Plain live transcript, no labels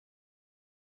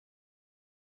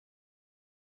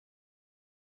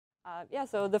Yeah,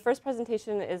 so the first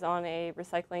presentation is on a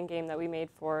recycling game that we made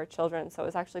for children. So it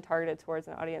was actually targeted towards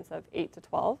an audience of 8 to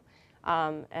 12.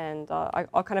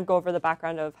 I'll kind of go over the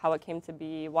background of how it came to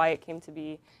be, why it came to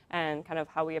be, and kind of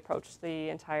how we approached the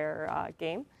entire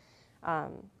game.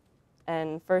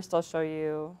 And first I'll show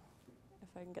you, if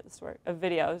I can get this to work, a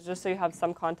video, just so you have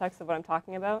some context of what I'm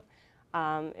talking about.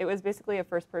 It was basically a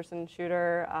first-person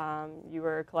shooter. You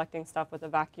were collecting stuff with a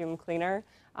vacuum cleaner.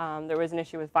 There was an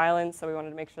issue with violence, so we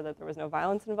wanted to make sure that there was no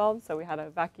violence involved. So we had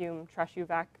a vacuum trash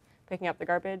vac picking up the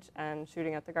garbage and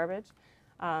shooting at the garbage.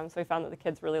 So we found that the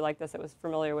kids really liked this. It was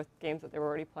familiar with games that they were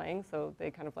already playing, so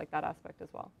they kind of liked that aspect as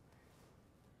well.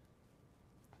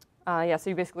 Yeah, so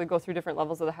you basically go through different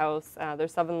levels of the house.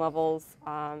 There's 7 levels.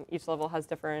 Each level has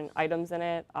different items in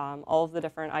it. All of the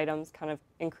different items kind of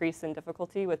increase in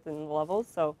difficulty within the levels.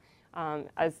 So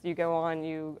as you go on,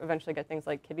 you eventually get things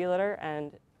like kitty litter,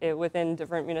 and within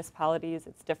different municipalities,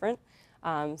 it's different.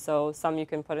 So some you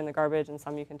can put in the garbage, and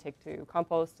some you can take to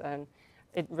compost, and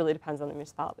it really depends on the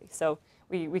municipality. So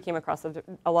we came across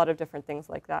a lot of different things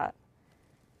like that.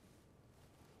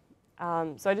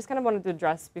 So I just kind of wanted to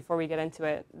address, before we get into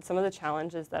it, some of the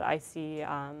challenges that I see.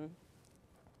 There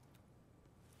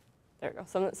we go.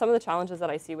 Some of the challenges that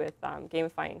I see with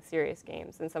gamifying serious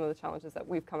games, and some of the challenges that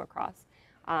we've come across.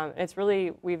 It's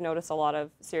really, we've noticed a lot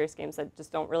of serious games that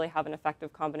just don't really have an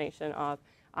effective combination of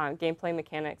gameplay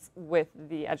mechanics with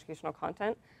the educational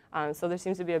content. So there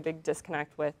seems to be a big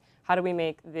disconnect with how do we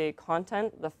make the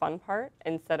content the fun part,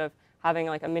 instead of having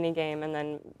like a mini game and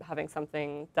then having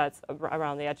something that's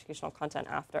around the educational content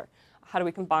after. How do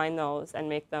we combine those and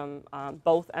make them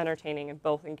both entertaining and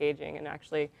both engaging, and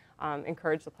actually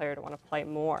encourage the player to want to play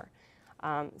more?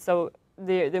 So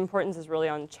the importance is really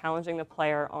on challenging the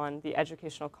player on the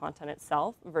educational content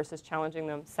itself versus challenging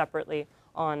them separately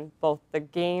on both the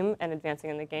game and advancing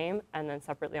in the game, and then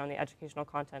separately on the educational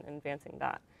content and advancing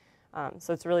that.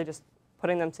 So it's really just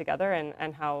putting them together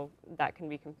and how that can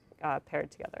be paired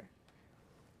together.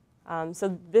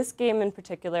 So this game in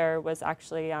particular was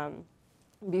actually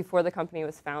before the company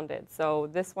was founded. So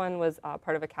this one was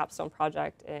part of a capstone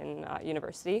project in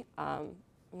university. I'm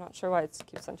not sure why it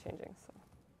keeps on changing. So.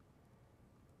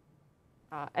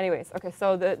 Anyways, okay,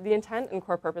 so the intent and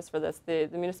core purpose for this, the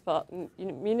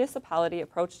municipality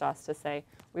approached us to say,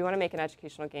 we want to make an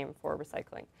educational game for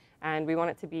recycling. And we want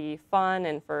it to be fun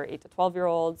and for 8 to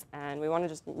 12-year-olds, and we want to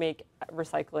just make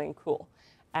recycling cool.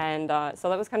 And so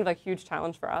that was kind of a huge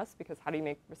challenge for us, because how do you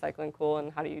make recycling cool,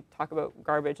 and how do you talk about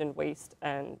garbage and waste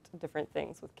and different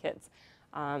things with kids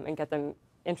and get them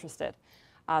interested?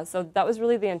 So that was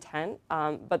really the intent,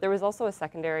 but there was also a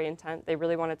secondary intent. They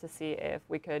really wanted to see if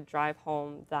we could drive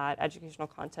home that educational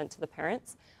content to the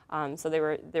parents. So they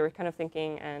were kind of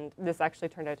thinking, and this actually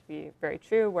turned out to be very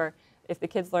true, where if the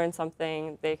kids learn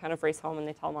something, they kind of race home and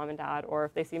they tell mom and dad, or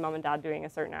if they see mom and dad doing a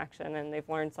certain action and they've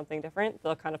learned something different,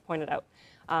 they'll kind of point it out.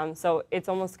 So it's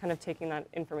almost kind of taking that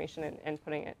information and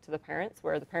putting it to the parents,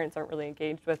 where the parents aren't really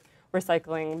engaged with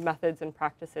recycling methods and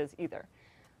practices either.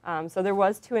 So there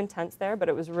was 2 intents there, but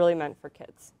it was really meant for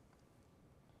kids.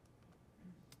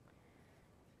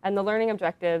 And the learning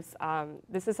objectives,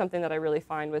 this is something that I really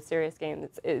find with serious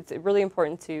games. It's really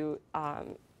important to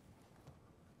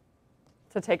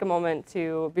take a moment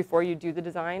to, before you do the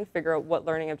design, figure out what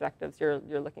learning objectives you're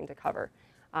looking to cover.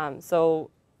 So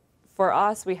for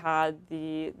us, we had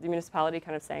the municipality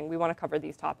kind of saying, we want to cover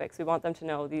these topics. We want them to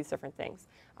know these different things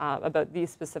about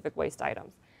these specific waste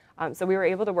items. So we were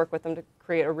able to work with them to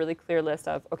create a really clear list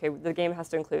of, okay, the game has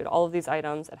to include all of these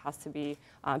items. It has to be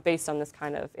based on this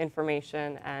kind of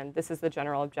information, and this is the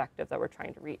general objective that we're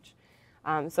trying to reach.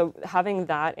 So having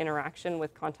that interaction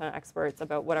with content experts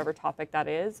about whatever topic that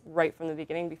is right from the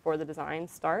beginning before the design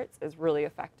starts is really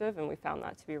effective, and we found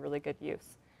that to be a really good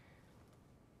use.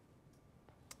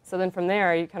 So then from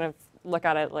there, you kind of look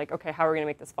at it like, okay, how are we going to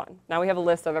make this fun? Now we have a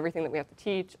list of everything that we have to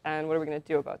teach, and what are we going to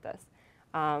do about this?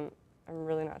 I'm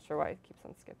really not sure why it keeps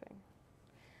on skipping.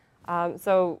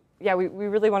 So yeah, we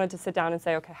really wanted to sit down and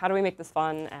say, okay, how do we make this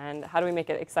fun, and how do we make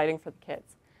it exciting for the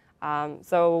kids?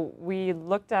 So we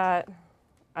looked at,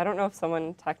 I don't know if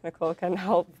someone technical can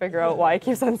help figure out why it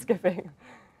keeps on skipping.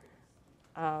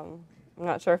 I'm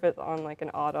not sure if it's on like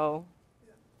an auto,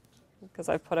 because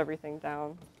I put everything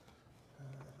down.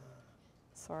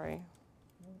 Sorry.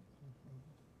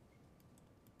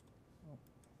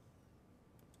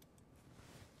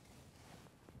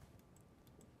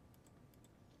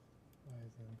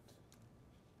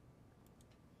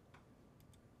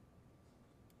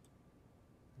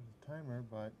 Timer,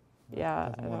 but yeah,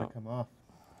 it doesn't want to come off.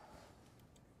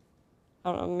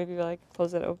 I don't know, maybe like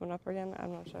close it, open up again.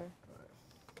 I'm not sure.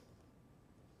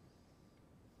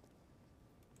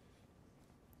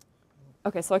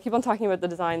 Okay, so I'll keep on talking about the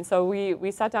design. So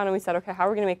we sat down and we said, okay, how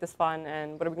are we going to make this fun,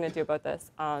 and what are we going to do about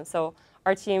this? So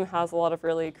our team has a lot of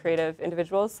really creative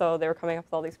individuals, so they were coming up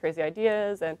with all these crazy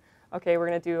ideas, and okay, we're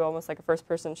going to do almost like a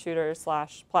first-person shooter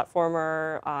slash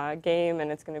platformer game,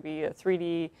 and it's going to be a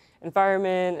 3D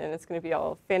environment, and it's going to be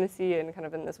all fantasy and kind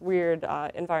of in this weird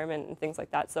environment and things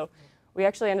like that. So we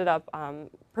actually ended up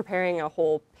preparing a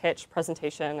whole pitch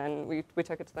presentation, and we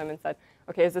took it to them and said,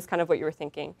 okay, is this kind of what you were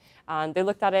thinking? They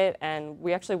looked at it, and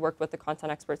we actually worked with the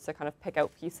content experts to kind of pick out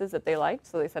pieces that they liked.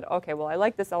 So they said, okay, well, I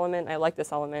like this element,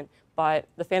 but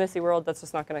the fantasy world, that's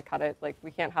just not going to cut it. Like,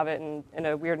 we can't have it in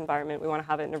a weird environment. We want to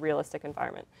have it in a realistic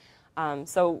environment.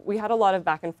 So we had a lot of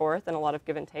back and forth and a lot of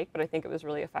give and take, but I think it was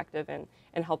really effective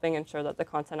in helping ensure that the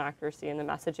content accuracy and the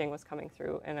messaging was coming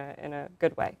through in a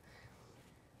good way.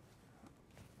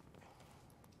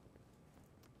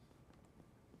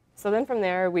 So then from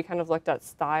there, we kind of looked at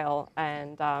style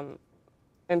and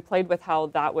played with how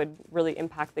that would really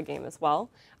impact the game as well.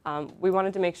 We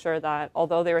wanted to make sure that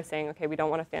although they were saying, okay, we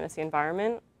don't want a fantasy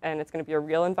environment and it's going to be a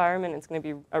real environment, it's going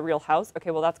to be a real house,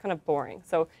 okay, well, that's kind of boring.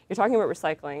 So you're talking about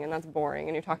recycling, and that's boring,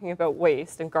 and you're talking about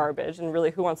waste and garbage, and really,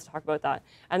 who wants to talk about that?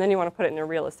 And then you want to put it in a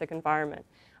realistic environment.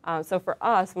 So for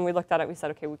us, when we looked at it, we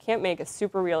said, okay, we can't make a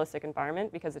super realistic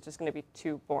environment because it's just going to be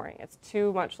too boring. It's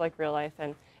too much like real life,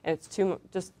 and it's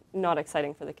just not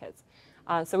exciting for the kids.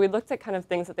 So we looked at kind of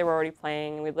things that they were already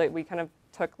playing, and we kind of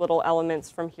took little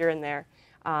elements from here and there,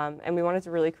 and we wanted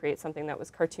to really create something that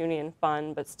was cartoony and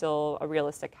fun, but still a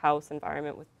realistic house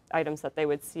environment with items that they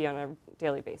would see on a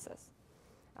daily basis.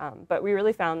 But we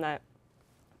really found that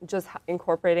just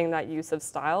incorporating that use of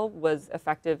style was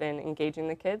effective in engaging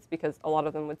the kids, because a lot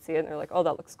of them would see it and they're like, oh,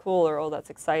 that looks cool, or oh,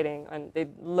 that's exciting, and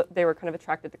they were kind of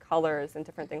attracted to colors and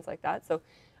different things like that. So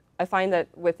I find that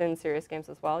within serious games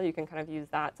as well, you can kind of use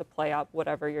that to play up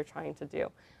whatever you're trying to do.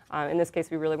 In this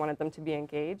case, we really wanted them to be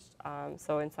engaged,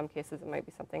 so in some cases it might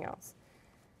be something else.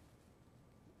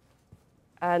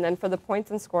 And then for the points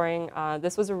and scoring,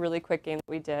 this was a really quick game that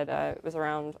we did. It was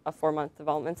around a 4-month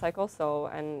development cycle,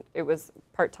 and it was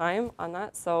part-time on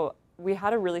that. So we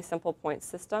had a really simple point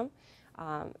system.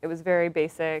 It was very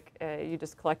basic. You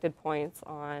just collected points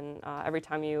on every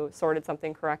time you sorted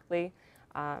something correctly.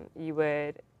 You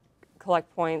would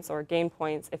collect points or gain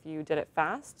points if you did it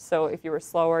fast. So if you were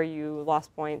slower, you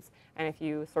lost points, and if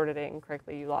you sorted it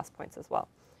incorrectly, you lost points as well.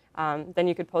 Then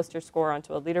you could post your score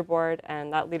onto a leaderboard,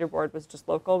 and that leaderboard was just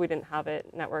local. We didn't have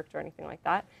it networked or anything like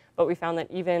that. But we found that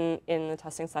even in the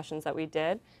testing sessions that we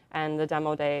did and the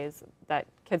demo days, that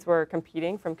kids were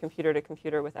competing from computer to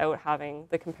computer without having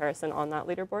the comparison on that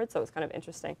leaderboard. So it was kind of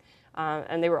interesting.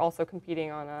 And they were also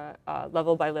competing on a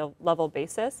level by level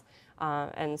basis,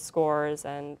 and scores,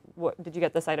 and did you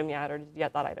get this item yet, or did you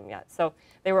get that item yet? So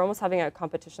they were almost having a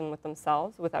competition with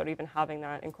themselves without even having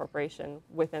that incorporation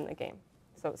within the game.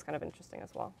 So it's kind of interesting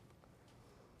as well.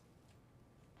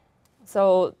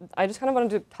 So I just kind of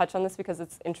wanted to touch on this because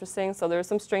it's interesting. So there were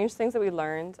some strange things that we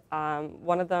learned.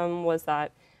 One of them was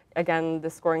that, again, the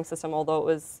scoring system, although it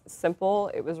was simple,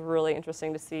 it was really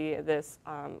interesting to see this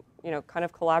kind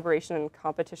of collaboration and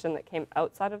competition that came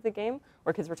outside of the game,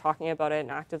 where kids were talking about it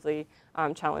and actively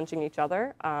challenging each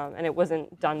other. And it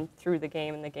wasn't done through the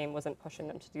game, and the game wasn't pushing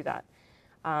them to do that.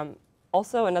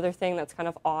 Also, another thing that's kind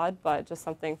of odd, but just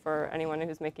something for anyone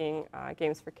who's making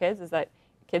games for kids, is that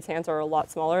kids' hands are a lot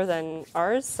smaller than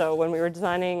ours. So when we were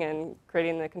designing and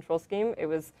creating the control scheme, it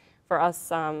was, for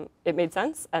us, it made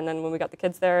sense. And then when we got the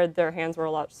kids there, their hands were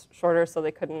a lot shorter, so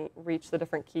they couldn't reach the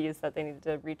different keys that they needed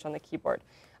to reach on the keyboard.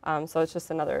 So it's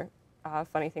just another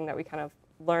funny thing that we kind of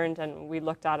learned, and we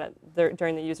looked at it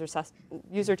during the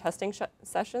user testing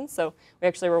sessions. So we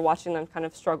actually were watching them kind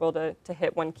of struggle to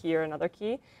hit one key or another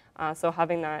key. So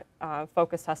having that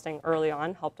focus testing early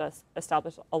on helped us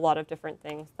establish a lot of different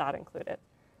things that included.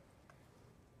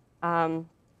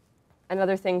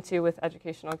 Another thing too with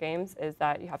educational games is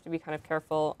that you have to be kind of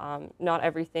careful. Not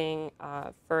everything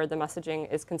for the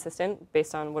messaging is consistent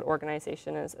based on what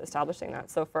organization is establishing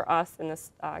that. So for us, in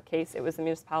this case, it was the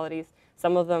municipalities.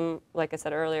 Some of them, like I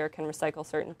said earlier, can recycle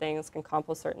certain things, can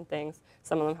compost certain things.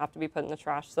 Some of them have to be put in the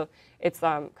trash. So it's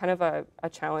kind of a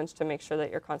challenge to make sure that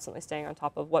you're constantly staying on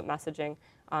top of what messaging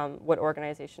what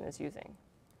organization is using.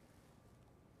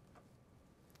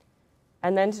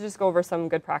 And then to just go over some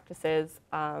good practices.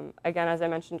 Again, as I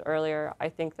mentioned earlier, I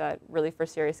think that really for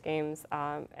serious games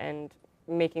and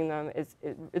making them,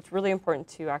 it's really important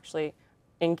to actually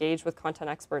engage with content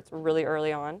experts really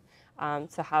early on,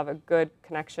 to have a good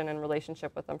connection and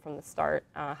relationship with them from the start,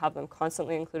 have them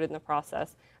constantly included in the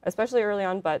process, especially early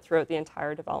on, but throughout the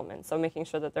entire development. So making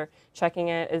sure that they're checking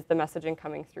it, is the messaging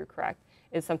coming through correct?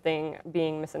 Is something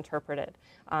being misinterpreted?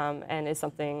 And is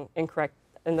something incorrect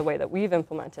in the way that we've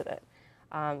implemented it?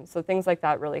 So things like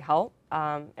that really help.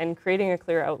 And creating a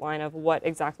clear outline of what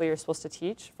exactly you're supposed to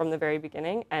teach from the very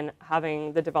beginning, and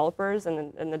having the developers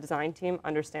and the design team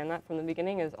understand that from the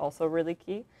beginning is also really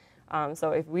key.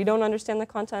 So if we don't understand the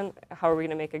content, how are we going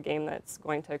to make a game that's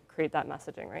going to create that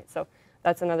messaging, right? So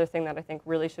that's another thing that I think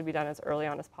really should be done as early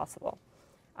on as possible.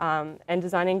 And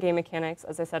designing game mechanics,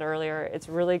 as I said earlier, it's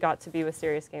really got to be with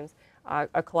serious games,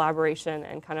 a collaboration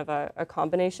and kind of a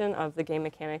combination of the game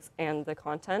mechanics and the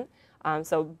content.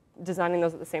 So designing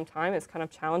those at the same time is kind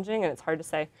of challenging, and it's hard to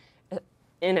say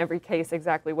in every case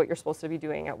exactly what you're supposed to be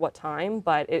doing at what time,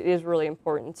 but it is really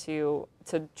important to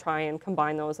try and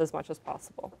combine those as much as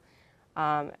possible.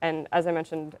 And as I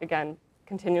mentioned, again,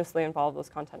 continuously involve those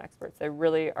content experts. They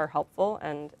really are helpful,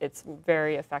 and it's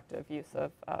very effective use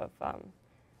of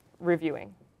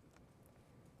reviewing.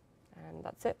 And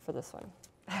that's it for this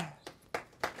one.